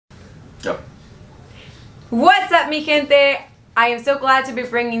Yep. What's up, mi gente? I am so glad to be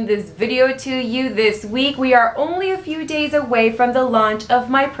bringing this video to you this week. We are only a few days away from the launch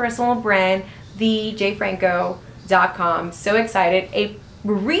of my personal brand, thejfranco.com. So excited. A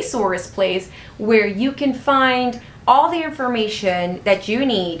resource place where you can find all the information that you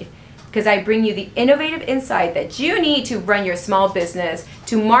need, because I bring you the innovative insight that you need to run your small business,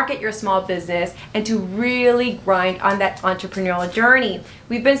 to market your small business, and to really grind on that entrepreneurial journey.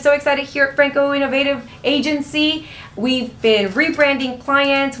 We've been so excited here at Franco Innovative Agency. We've been rebranding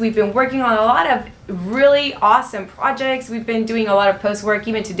clients. We've been working on a lot of really awesome projects. We've been doing a lot of post work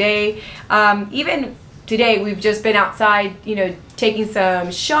even today. Even today we've just been outside, taking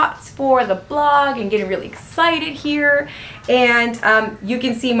some shots for the blog and getting really excited here. And you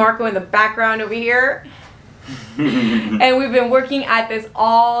can see Marco in the background over here. And we've been working at this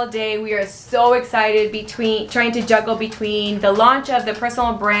all day. We are so excited trying to juggle between the launch of the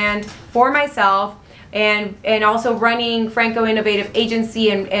personal brand for myself and also running Franco Innovative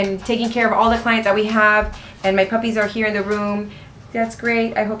Agency and taking care of all the clients that we have. And my puppies are here in the room. That's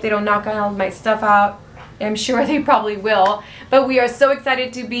great. I hope they don't knock all my stuff out. I'm sure they probably will. But we are so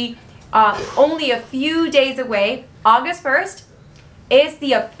excited to be only a few days away. August 1st is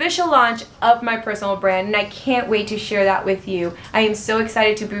the official launch of my personal brand, and I can't wait to share that with you. I am so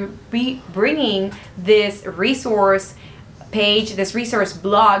excited to be bringing this resource page, this resource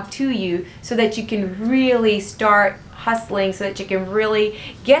blog to you so that you can really start hustling, so that you can really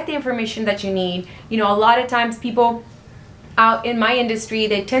get the information that you need. A lot of times people out in my industry,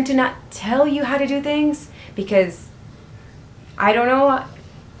 they tend to not tell you how to do things because I don't know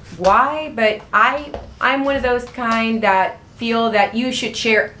why, but I'm one of those kind that feel that you should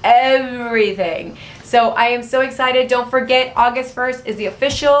share everything. So I am so excited. Don't forget, August 1st is the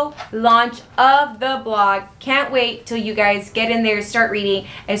official launch of the blog. Can't wait till you guys get in there, start reading,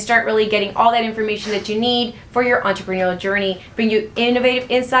 and start really getting all that information that you need for your entrepreneurial journey. Bring you innovative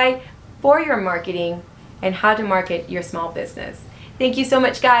insight for your marketing and how to market your small business. Thank you so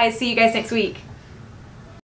much, guys. See you guys next week.